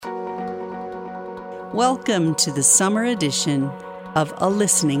Welcome to the summer edition of A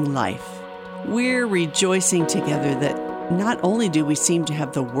Listening Life. We're rejoicing together that not only do we seem to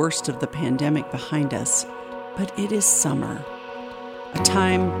have the worst of the pandemic behind us, but it is summer, a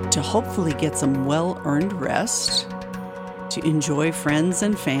time to hopefully get some well-earned rest, to enjoy friends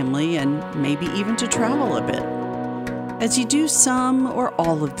and family, and maybe even to travel a bit. As you do some or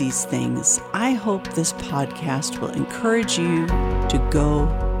all of these things, I hope this podcast will encourage you to go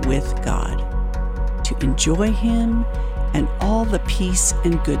with God, to enjoy Him and all the peace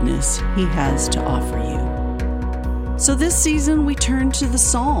and goodness He has to offer you. So this season we turn to the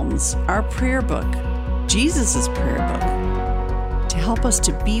Psalms, our prayer book, Jesus' prayer book, to help us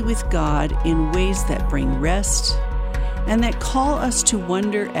to be with God in ways that bring rest and that call us to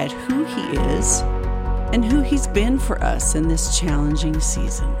wonder at who He is and who He's been for us in this challenging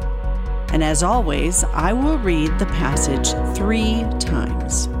season. And as always, I will read the passage 3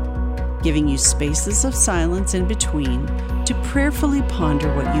 times, giving you spaces of silence in between to prayerfully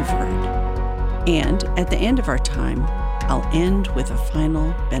ponder what you've heard. And at the end of our time, I'll end with a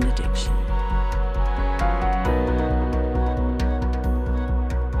final benediction.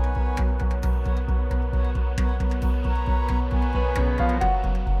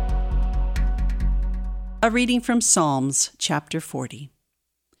 A reading from Psalms, chapter 40.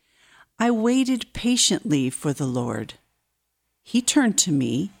 I waited patiently for the Lord. He turned to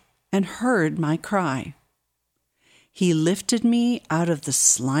me and heard my cry. He lifted me out of the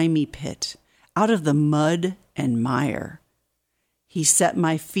slimy pit, out of the mud and mire. He set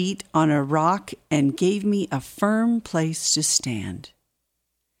my feet on a rock and gave me a firm place to stand.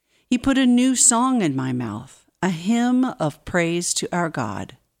 He put a new song in my mouth, a hymn of praise to our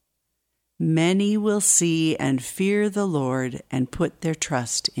God. Many will see and fear the Lord and put their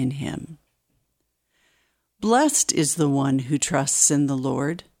trust in Him. Blessed is the one who trusts in the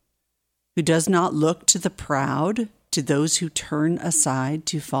Lord, who does not look to the proud, to those who turn aside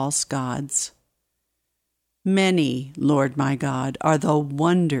to false gods. Many, Lord my God, are the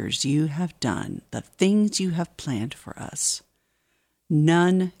wonders you have done, the things you have planned for us.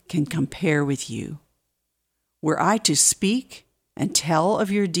 None can compare with you. Were I to speak and tell of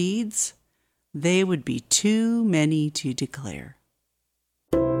your deeds, they would be too many to declare.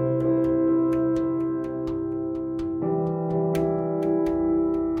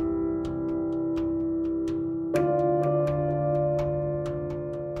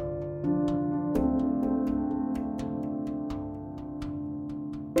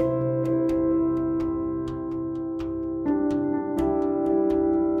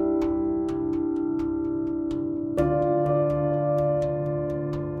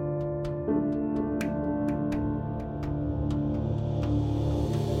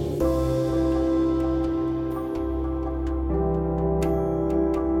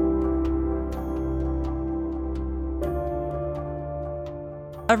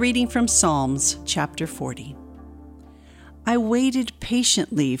 A reading from Psalms, chapter 40. I waited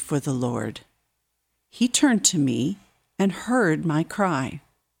patiently for the Lord. He turned to me and heard my cry.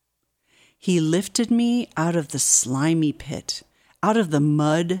 He lifted me out of the slimy pit, out of the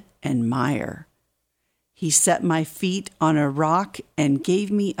mud and mire. He set my feet on a rock and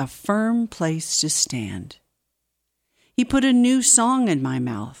gave me a firm place to stand. He put a new song in my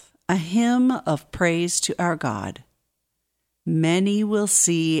mouth, a hymn of praise to our God. Many will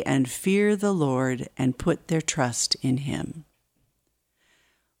see and fear the Lord and put their trust in Him.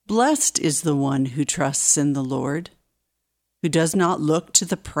 Blessed is the one who trusts in the Lord, who does not look to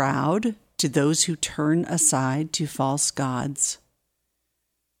the proud, to those who turn aside to false gods.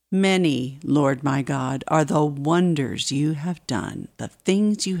 Many, Lord my God, are the wonders you have done, the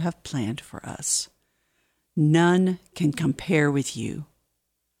things you have planned for us. None can compare with you.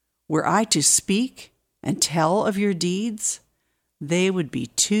 Were I to speak and tell of your deeds, they would be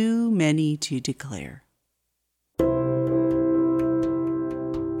too many to declare.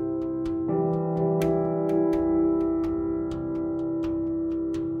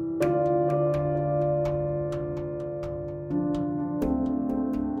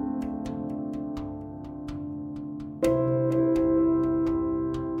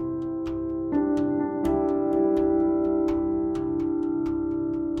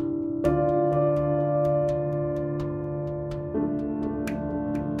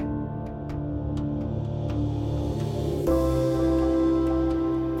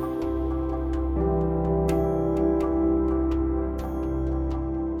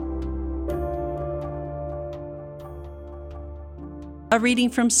 A reading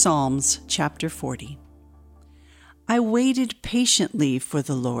from Psalms, chapter 40. I waited patiently for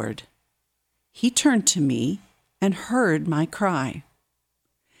the Lord. He turned to me and heard my cry.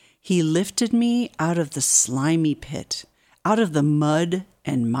 He lifted me out of the slimy pit, out of the mud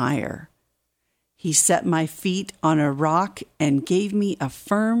and mire. He set my feet on a rock and gave me a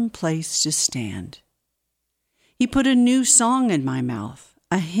firm place to stand. He put a new song in my mouth,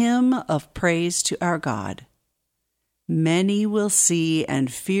 a hymn of praise to our God. Many will see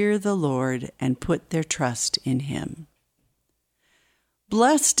and fear the Lord and put their trust in Him.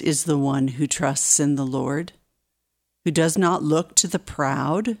 Blessed is the one who trusts in the Lord, who does not look to the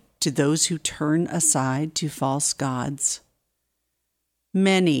proud, to those who turn aside to false gods.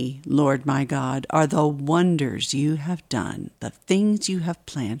 Many, Lord my God, are the wonders you have done, the things you have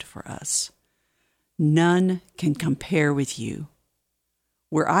planned for us. None can compare with you.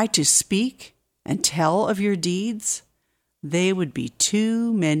 Were I to speak and tell of your deeds, they would be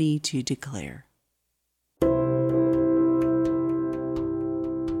too many to declare.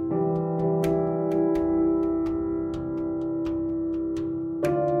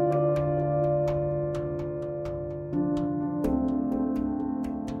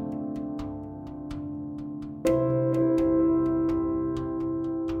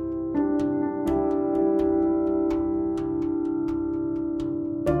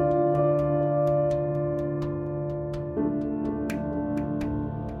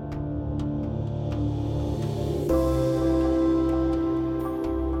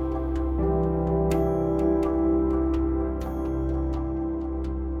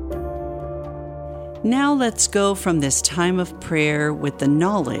 Now let's go from this time of prayer with the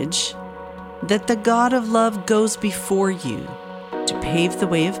knowledge that the God of love goes before you to pave the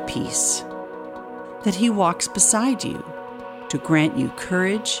way of peace, that He walks beside you to grant you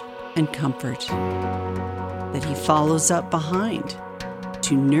courage and comfort, that He follows up behind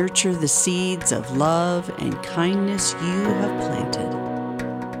to nurture the seeds of love and kindness you have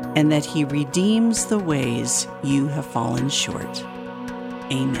planted, and that He redeems the ways you have fallen short.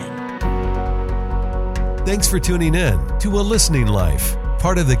 Amen. Thanks for tuning in to A Listening Life,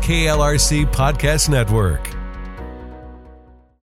 part of the KLRC Podcast Network.